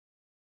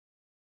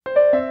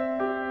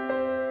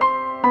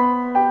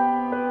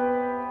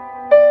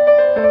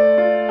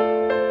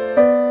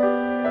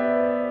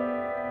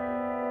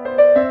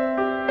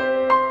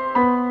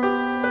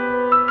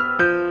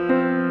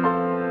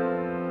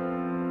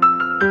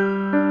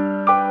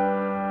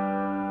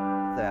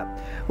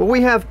Well,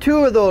 we have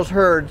two of those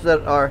herds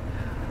that are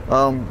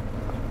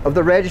of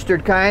the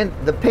registered kind,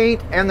 the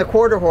paint and the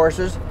quarter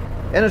horses,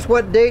 and it's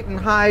what Dayton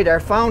Hyde, our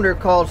founder,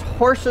 calls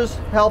horses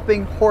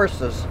helping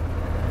horses.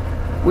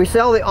 We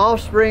sell the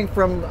offspring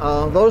from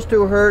those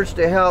two herds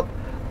to help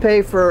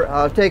pay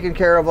for taking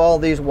care of all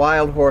these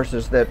wild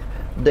horses that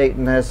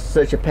Dayton has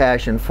such a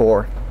passion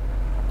for.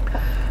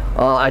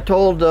 I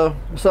told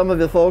some of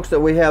the folks that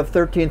we have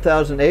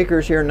 13,000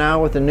 acres here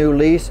now with the new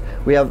lease.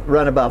 We have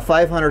run about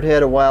 500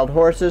 head of wild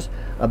horses.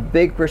 A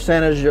big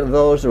percentage of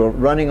those are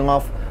running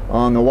off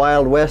on the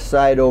Wild West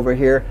side over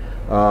here.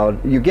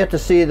 You get to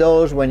see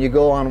those when you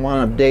go on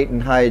one of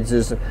Dayton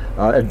Hyde's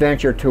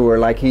adventure tour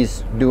like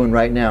he's doing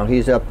right now.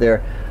 He's up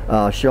there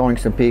showing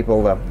some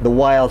people the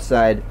wild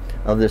side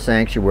of the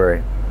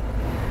sanctuary.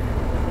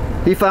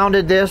 He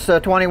founded this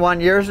 21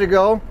 years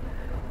ago.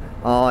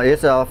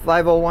 It's a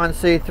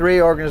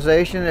 501c3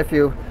 organization. If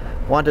you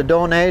want to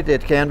donate,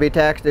 it can be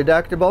tax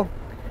deductible.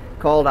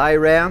 Called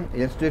IRAM,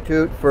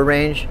 Institute for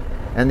Range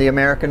and the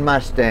American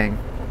Mustang.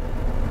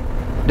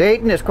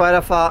 Dayton is quite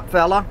a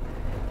fella.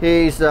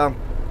 He's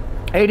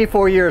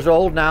 84 years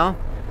old now.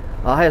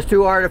 Has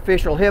two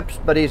artificial hips,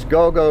 but he's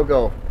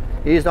go.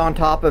 He's on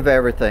top of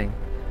everything.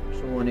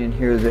 There's one in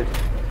here that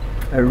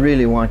I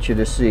really want you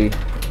to see.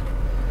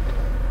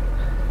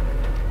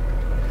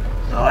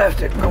 I'll have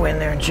to go in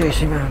there and chase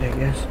him out, I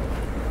guess.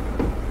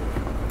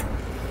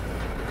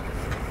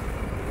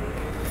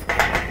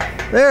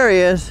 There he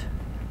is.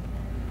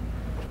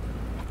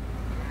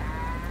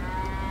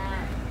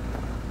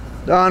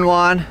 Don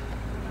Juan,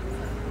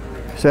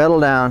 settle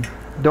down.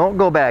 Don't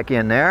go back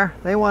in there.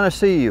 They want to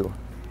see you.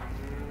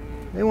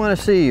 They want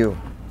to see you.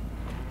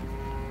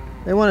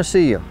 They want to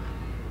see you.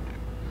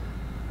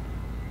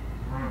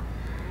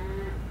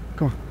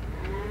 Come on.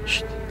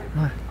 Shh.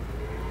 Come on.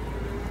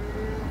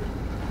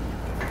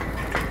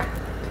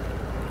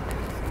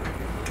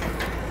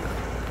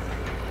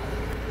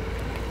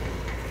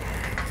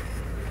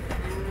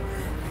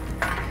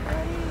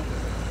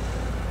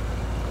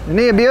 Isn't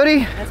he a beauty?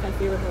 That's my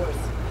favorite horse.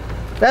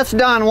 That's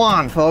Don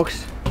Juan,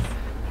 folks.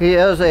 He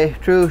is a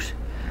true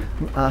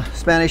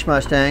Spanish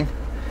Mustang.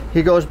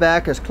 He goes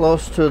back as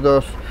close to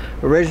those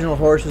original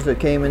horses that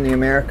came in the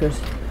Americas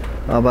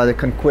by the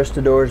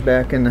conquistadors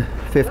back in the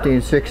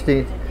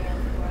 15th,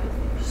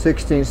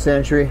 16th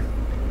century.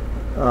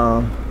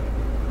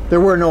 There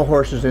were no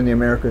horses in the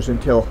Americas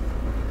until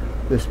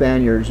the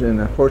Spaniards and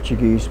the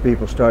Portuguese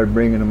people started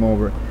bringing them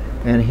over.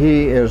 And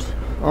he is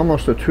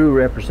almost a true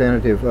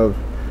representative of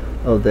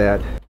that.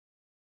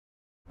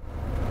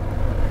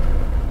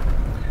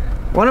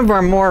 One of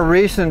our more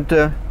recent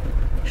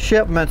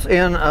shipments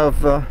in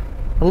of a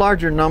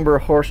larger number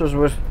of horses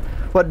was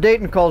what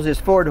Dayton calls his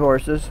Ford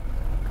horses.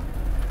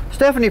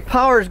 Stephanie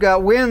Powers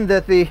got wind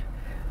that the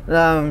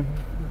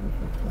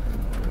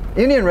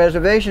Indian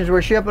reservations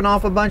were shipping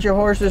off a bunch of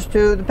horses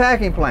to the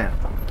packing plant.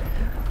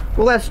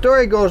 Well, that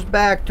story goes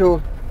back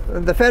to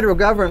the federal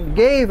government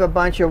gave a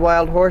bunch of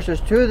wild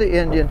horses to the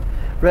Indian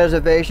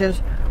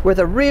reservations with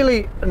a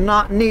really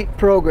not neat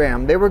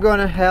program. They were going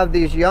to have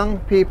these young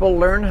people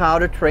learn how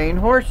to train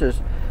horses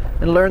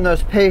and learn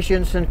those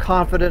patience and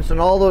confidence and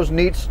all those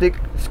neat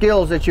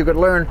skills that you could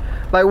learn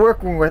by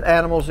working with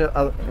animals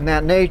in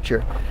that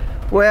nature.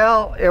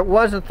 Well, it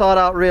wasn't thought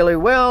out really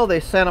well. They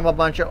sent them a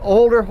bunch of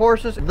older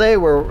horses. They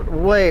were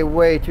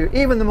way too,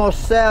 even the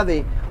most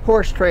savvy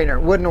horse trainer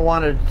wouldn't have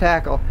wanted to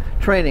tackle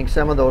training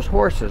some of those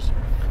horses.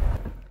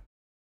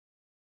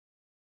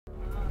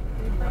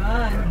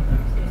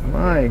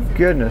 My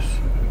goodness.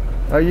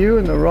 Are you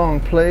in the wrong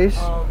place?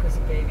 Oh, because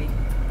of baby.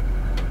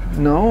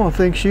 No, I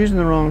think she's in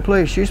the wrong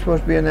place. She's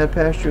supposed to be in that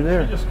pasture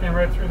there. She just came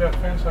right through that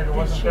fence like it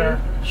wasn't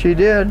there. She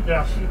did?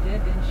 Yeah. She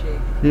did, didn't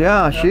she?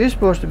 Yeah, she's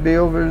supposed to be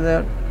over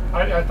that.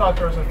 I thought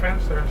there was a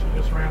fence there and she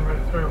just ran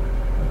right through.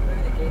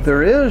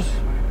 There is.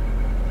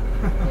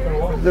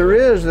 There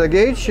is. The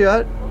gate's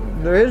shut.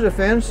 There is a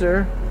fence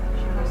there.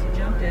 She must have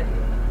jumped it.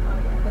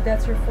 But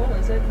that's her full,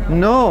 is it?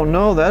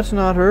 No, that's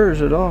not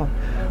hers at all.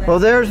 Well,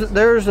 there's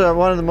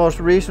one of the most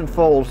recent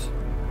foals.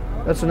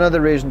 That's another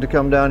reason to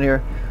come down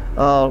here.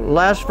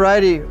 Last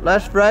Friday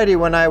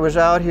when I was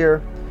out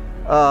here,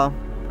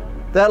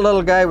 that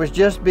little guy was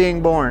just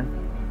being born.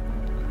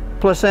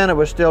 Placenta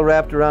was still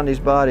wrapped around his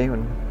body.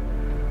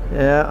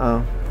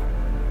 Yeah,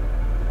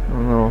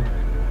 oh no,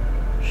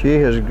 she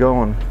is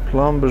going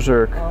plumb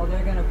berserk. Oh,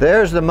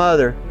 there's the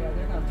mother. Yeah,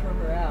 they're gonna throw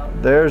her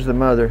out. There's the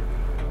mother.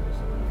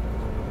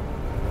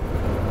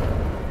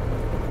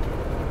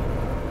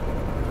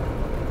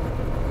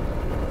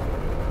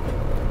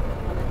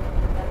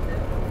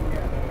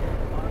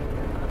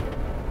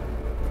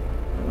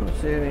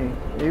 See any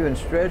even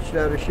stretched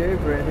out of shape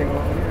or anything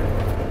along here.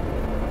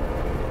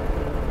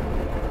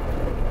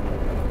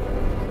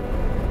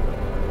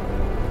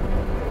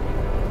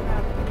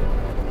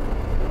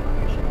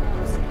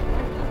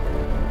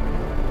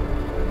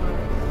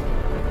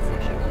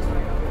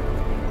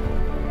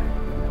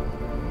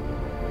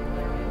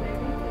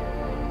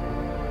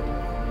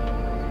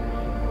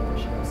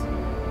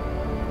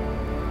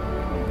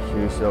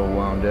 She's so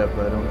wound up,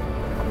 I don't.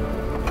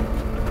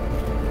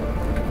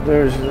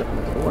 There's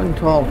one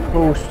tall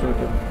post with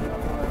a